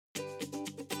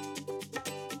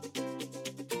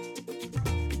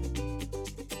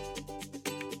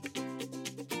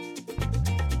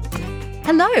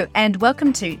Hello and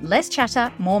welcome to Less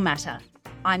Chatter, More Matter.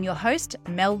 I'm your host,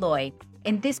 Mel Loy.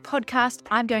 In this podcast,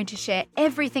 I'm going to share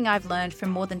everything I've learned from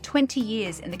more than 20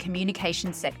 years in the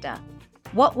communications sector.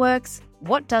 What works,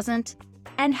 what doesn't,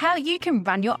 and how you can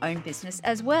run your own business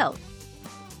as well.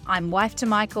 I'm wife to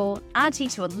Michael, auntie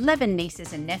to 11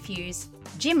 nieces and nephews,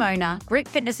 gym owner, group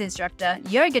fitness instructor,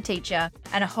 yoga teacher,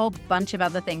 and a whole bunch of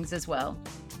other things as well.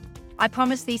 I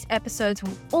promise these episodes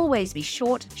will always be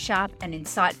short, sharp, and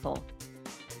insightful.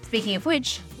 Speaking of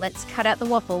which, let's cut out the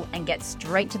waffle and get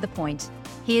straight to the point.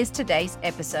 Here's today's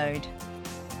episode.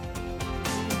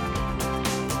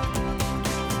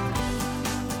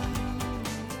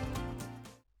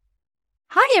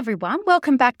 Hi everyone,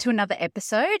 welcome back to another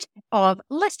episode of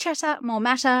Less Chatter, More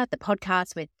Matter, the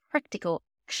podcast with practical,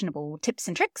 actionable tips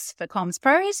and tricks for comms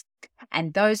pros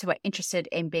and those who are interested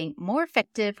in being more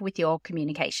effective with your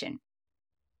communication.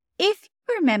 If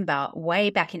you remember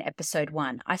way back in episode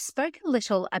 1, I spoke a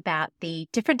little about the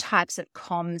different types of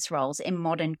comms roles in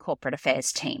modern corporate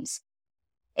affairs teams.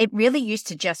 It really used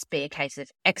to just be a case of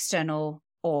external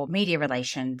or media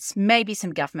relations, maybe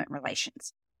some government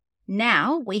relations.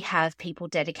 Now we have people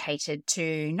dedicated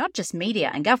to not just media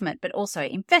and government, but also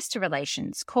investor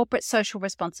relations, corporate social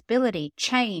responsibility,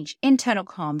 change, internal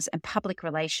comms, and public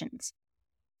relations.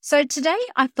 So today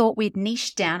I thought we'd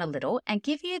niche down a little and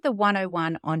give you the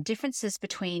 101 on differences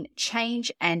between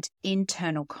change and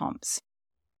internal comms.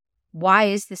 Why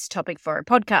is this topic for a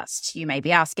podcast, you may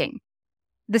be asking?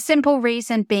 The simple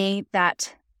reason being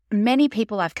that many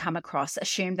people I've come across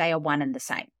assume they are one and the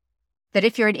same. That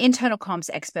if you're an internal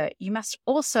comms expert, you must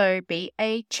also be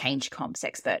a change comms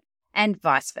expert, and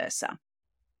vice versa.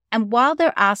 And while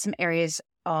there are some areas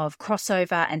of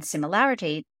crossover and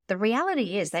similarity, the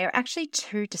reality is they are actually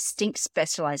two distinct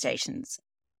specializations,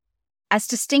 as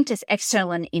distinct as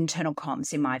external and internal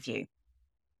comms in my view.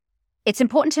 It's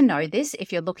important to know this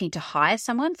if you're looking to hire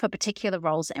someone for particular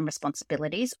roles and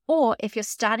responsibilities, or if you're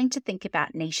starting to think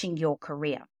about niching your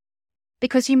career.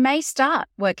 Because you may start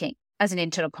working as an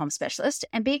internal comms specialist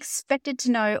and be expected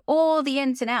to know all the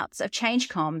ins and outs of change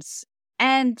comms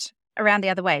and around the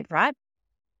other way, right?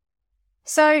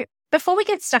 So before we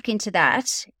get stuck into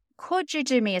that, could you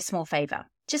do me a small favor?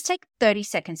 Just take 30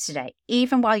 seconds today,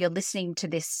 even while you're listening to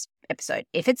this episode,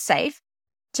 if it's safe,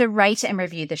 to rate and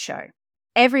review the show.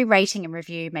 Every rating and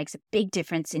review makes a big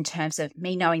difference in terms of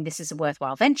me knowing this is a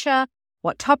worthwhile venture,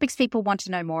 what topics people want to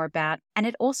know more about, and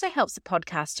it also helps the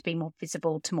podcast to be more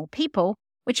visible to more people,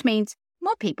 which means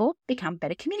more people become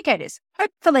better communicators,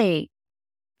 hopefully.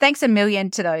 Thanks a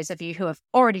million to those of you who have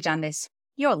already done this.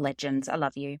 You're legends. I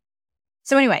love you.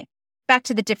 So anyway, back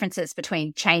to the differences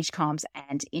between change comms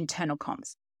and internal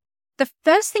comms. The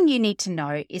first thing you need to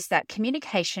know is that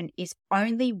communication is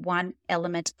only one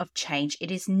element of change.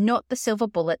 It is not the silver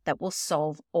bullet that will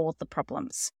solve all the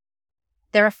problems.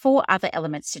 There are 4 other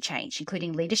elements to change,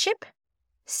 including leadership,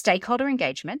 stakeholder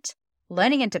engagement,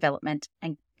 learning and development,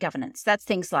 and governance. That's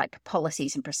things like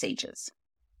policies and procedures.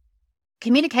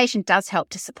 Communication does help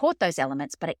to support those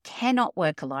elements, but it cannot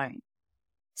work alone.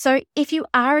 So if you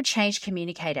are a change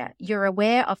communicator, you're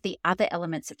aware of the other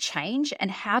elements of change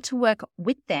and how to work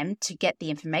with them to get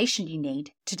the information you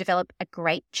need to develop a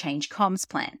great change comms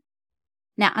plan.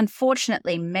 Now,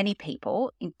 unfortunately, many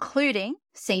people, including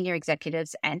senior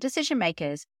executives and decision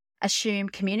makers, assume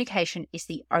communication is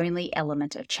the only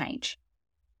element of change.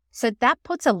 So that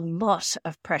puts a lot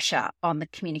of pressure on the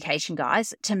communication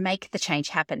guys to make the change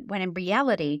happen, when in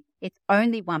reality, it's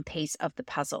only one piece of the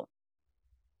puzzle.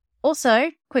 Also,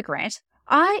 quick rant,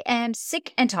 I am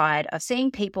sick and tired of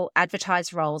seeing people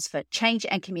advertise roles for change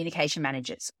and communication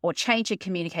managers, or change and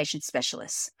communication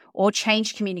specialists, or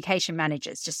change communication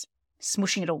managers, just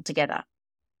smushing it all together.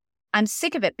 I'm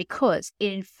sick of it because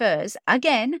it infers,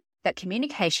 again, that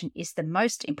communication is the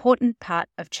most important part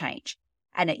of change.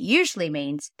 And it usually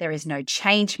means there is no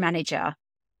change manager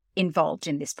involved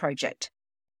in this project.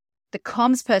 The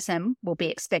comms person will be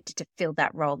expected to fill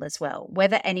that role as well,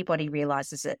 whether anybody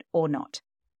realizes it or not.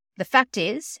 The fact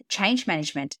is, change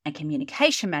management and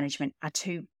communication management are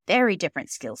 2 very different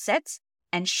skill sets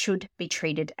and should be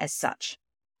treated as such.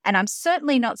 And I'm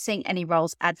certainly not seeing any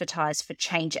roles advertised for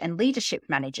change and leadership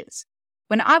managers,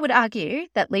 when I would argue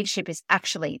that leadership is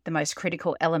actually the most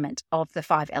critical element of the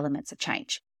 5 elements of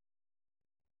change.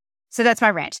 So that's my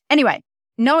rant. Anyway,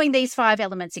 knowing these 5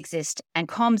 elements exist and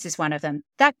comms is one of them,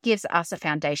 that gives us a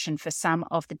foundation for some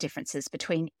of the differences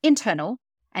between internal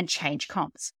and change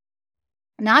comms.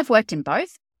 Now, I've worked in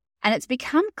both, and it's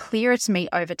become clearer to me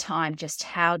over time just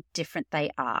how different they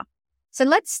are. So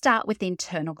let's start with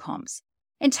internal comms.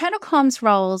 Internal comms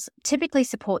roles typically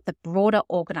support the broader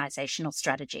organizational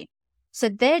strategy. So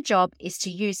their job is to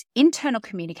use internal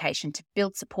communication to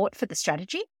build support for the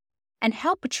strategy and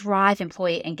help drive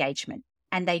employee engagement.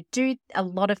 And they do a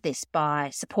lot of this by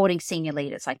supporting senior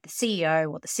leaders like the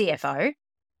CEO or the CFO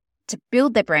to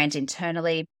build their brand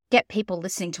internally, get people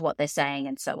listening to what they're saying,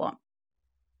 and so on.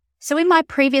 So in my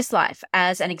previous life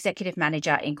as an executive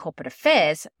manager in corporate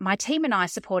affairs, my team and I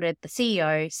supported the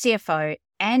CEO, CFO,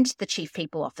 and the chief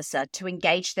people officer to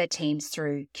engage their teams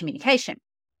through communication.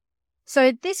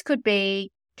 So this could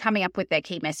be coming up with their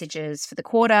key messages for the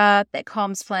quarter, their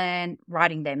comms plan,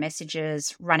 writing their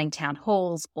messages, running town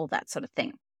halls, all that sort of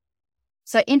thing.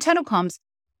 So internal comms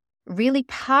really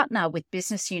partner with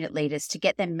business unit leaders to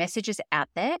get their messages out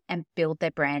there and build their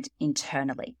brand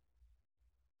internally.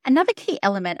 Another key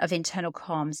element of internal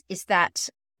comms is that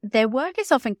their work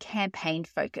is often campaign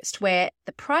focused, where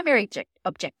the primary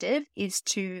objective is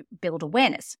to build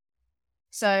awareness.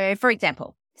 So, for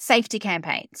example, safety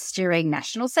campaigns during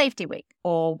National Safety Week,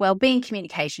 or wellbeing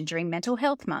communication during Mental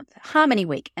Health Month, Harmony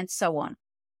Week, and so on.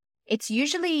 It's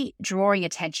usually drawing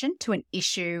attention to an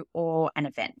issue or an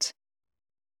event.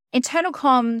 Internal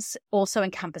comms also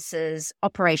encompasses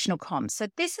operational comms. So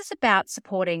this is about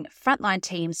supporting frontline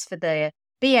teams for the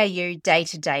BAU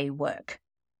day-to-day work.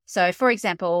 So, for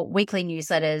example, weekly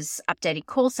newsletters updating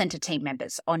call center team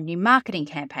members on new marketing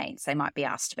campaigns they might be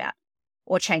asked about,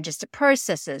 or changes to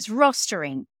processes,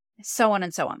 rostering, so on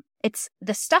and so on. It's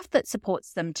the stuff that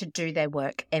supports them to do their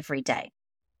work every day.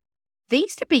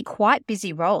 These can be quite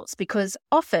busy roles because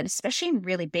often, especially in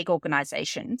really big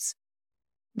organizations,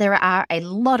 there are a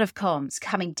lot of comms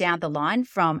coming down the line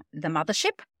from the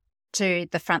mothership to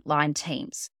the frontline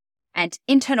teams. And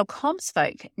internal comms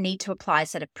folk need to apply a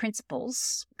set of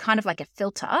principles, kind of like a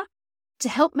filter, to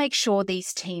help make sure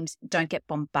these teams don't get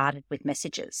bombarded with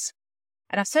messages.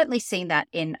 And I've certainly seen that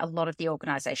in a lot of the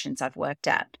organizations I've worked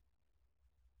at.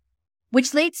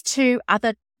 Which leads to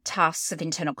other tasks of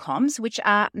internal comms, which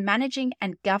are managing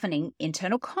and governing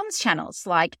internal comms channels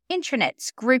like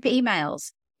intranets, group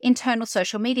emails, internal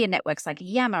social media networks like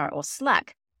Yammer or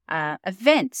Slack,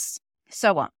 events,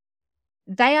 so on.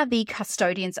 They are the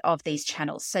custodians of these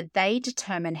channels, so they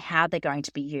determine how they're going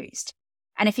to be used.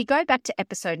 And if you go back to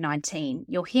episode 19,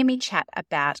 you'll hear me chat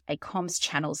about a comms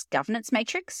channels governance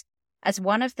matrix as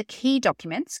one of the key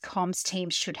documents comms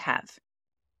teams should have.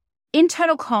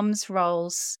 Internal comms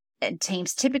roles and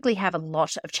teams typically have a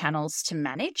lot of channels to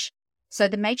manage, so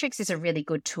the matrix is a really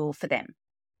good tool for them.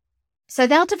 So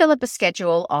they'll develop a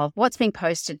schedule of what's being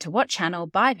posted to what channel,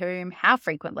 by whom, how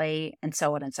frequently, and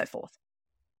so on and so forth.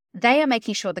 They are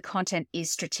making sure the content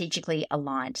is strategically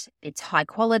aligned. It's high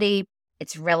quality,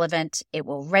 it's relevant, it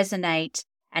will resonate,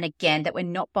 and again, that we're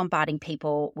not bombarding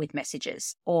people with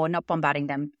messages or not bombarding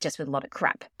them just with a lot of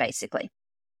crap, basically.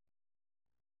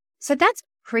 So that's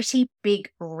a pretty big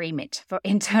remit for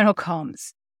internal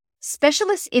comms.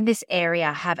 Specialists in this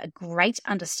area have a great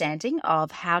understanding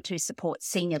of how to support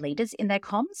senior leaders in their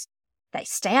comms. They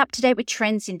stay up to date with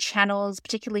trends in channels,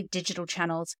 particularly digital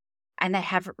channels, and they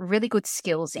have really good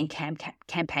skills in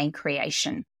campaign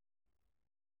creation.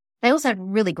 They also have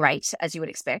really great, as you would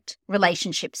expect,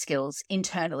 relationship skills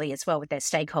internally as well with their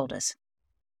stakeholders.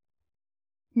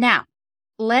 Now,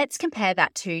 let's compare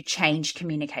that to change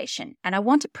communication. And I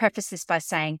want to preface this by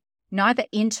saying neither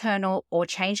internal or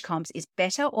change comms is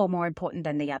better or more important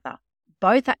than the other.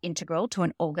 Both are integral to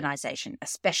an organization,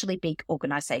 especially big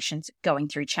organizations going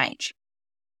through change.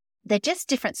 They're just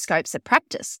different scopes of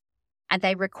practice, and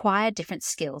they require different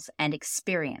skills and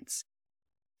experience.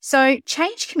 So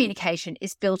change communication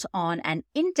is built on an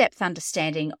in-depth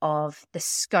understanding of the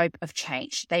scope of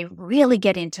change. They really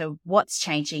get into what's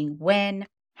changing, when,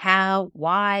 how,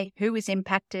 why, who is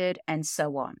impacted, and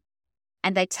so on.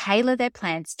 And they tailor their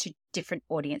plans to different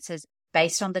audiences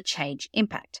based on the change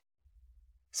impact.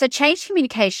 So change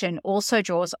communication also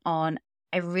draws on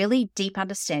a really deep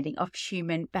understanding of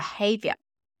human behavior.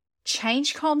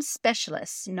 Change comms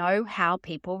specialists know how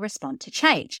people respond to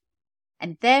change,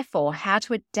 and therefore how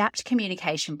to adapt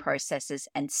communication processes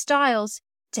and styles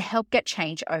to help get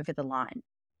change over the line.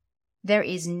 There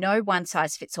is no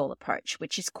one-size-fits-all approach,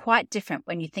 which is quite different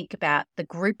when you think about the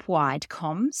group-wide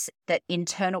comms that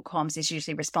internal comms is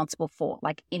usually responsible for,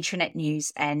 like intranet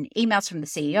news and emails from the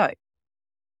CEO.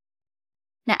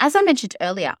 Now, as I mentioned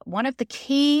earlier, one of the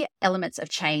key elements of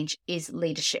change is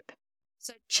leadership.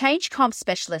 So change comms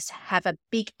specialists have a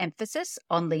big emphasis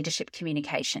on leadership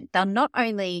communication. They'll not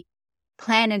only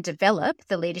plan and develop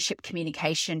the leadership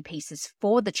communication pieces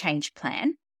for the change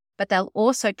plan, but they'll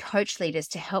also coach leaders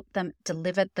to help them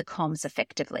deliver the comms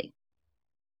effectively.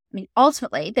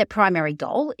 Ultimately, their primary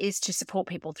goal is to support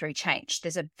people through change.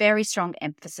 There's a very strong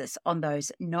emphasis on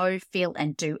those know, feel,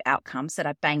 and do outcomes that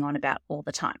I bang on about all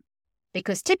the time.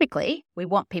 Because typically, we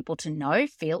want people to know,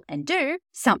 feel, and do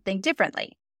something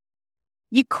differently.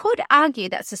 You could argue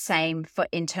that's the same for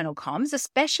internal comms,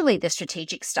 especially the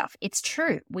strategic stuff. It's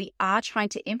true, we are trying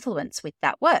to influence with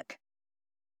that work.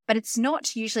 But it's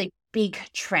not usually big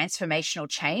transformational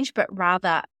change, but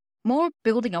rather more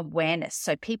building awareness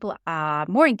so people are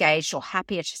more engaged or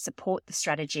happier to support the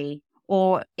strategy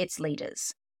or its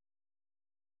leaders.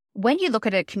 When you look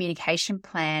at a communication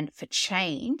plan for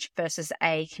change versus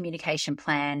a communication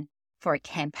plan for a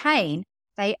campaign,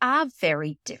 they are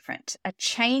very different. A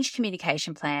change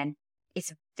communication plan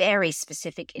is very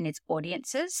specific in its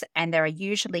audiences, and there are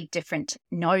usually different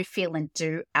know, feel, and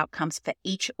do outcomes for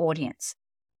each audience.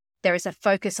 There is a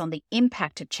focus on the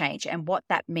impact of change and what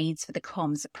that means for the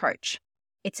comms approach.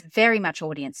 It's very much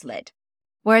audience-led.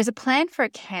 Whereas a plan for a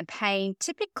campaign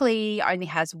typically only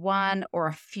has one or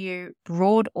a few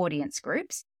broad audience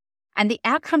groups, and the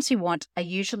outcomes you want are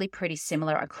usually pretty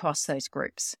similar across those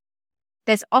groups.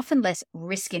 There's often less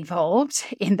risk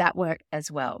involved in that work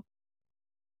as well.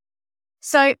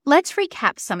 So let's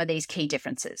recap some of these key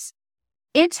differences.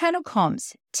 Internal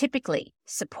comms typically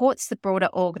supports the broader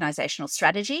organizational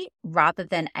strategy rather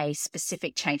than a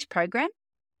specific change program.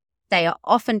 They are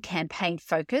often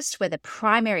campaign-focused where the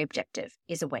primary objective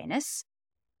is awareness.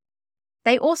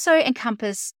 They also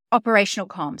encompass operational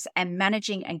comms and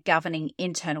managing and governing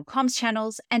internal comms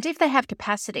channels, and if they have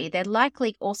capacity, they're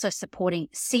likely also supporting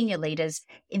senior leaders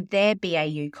in their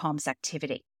BAU comms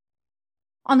activity.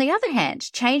 On the other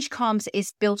hand, change comms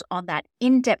is built on that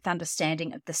in-depth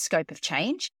understanding of the scope of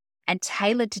change and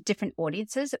tailored to different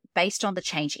audiences based on the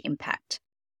change impact.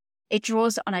 It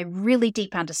draws on a really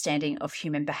deep understanding of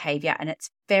human behaviour and it's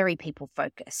very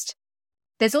people-focused.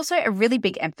 There's also a really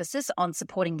big emphasis on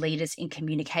supporting leaders in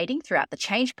communicating throughout the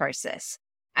change process,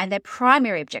 and their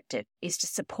primary objective is to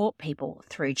support people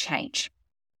through change.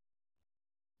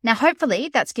 Now, hopefully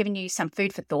that's given you some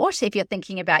food for thought if you're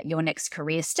thinking about your next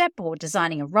career step or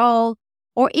designing a role,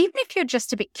 or even if you're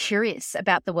just a bit curious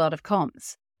about the world of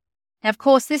comms. Now, of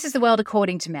course, this is the world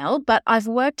according to Mel, but I've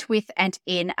worked with and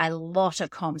in a lot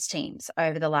of comms teams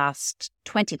over the last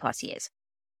 20 plus years.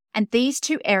 And these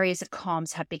two areas of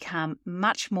comms have become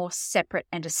much more separate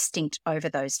and distinct over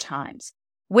those times,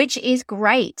 which is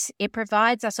great. It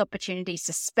provides us opportunities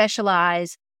to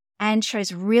specialize and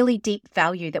shows really deep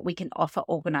value that we can offer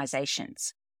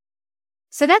organizations.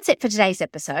 So that's it for today's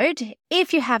episode.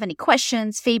 If you have any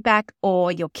questions, feedback,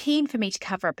 or you're keen for me to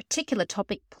cover a particular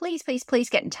topic, please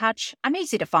get in touch. I'm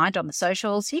easy to find on the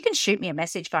socials. You can shoot me a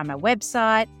message via my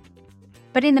website.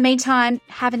 But in the meantime,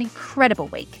 have an incredible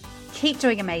week. Keep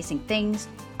doing amazing things.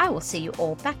 I will see you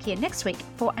all back here next week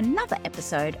for another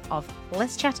episode of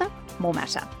Less Chatter, More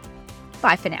Matter.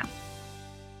 Bye for now.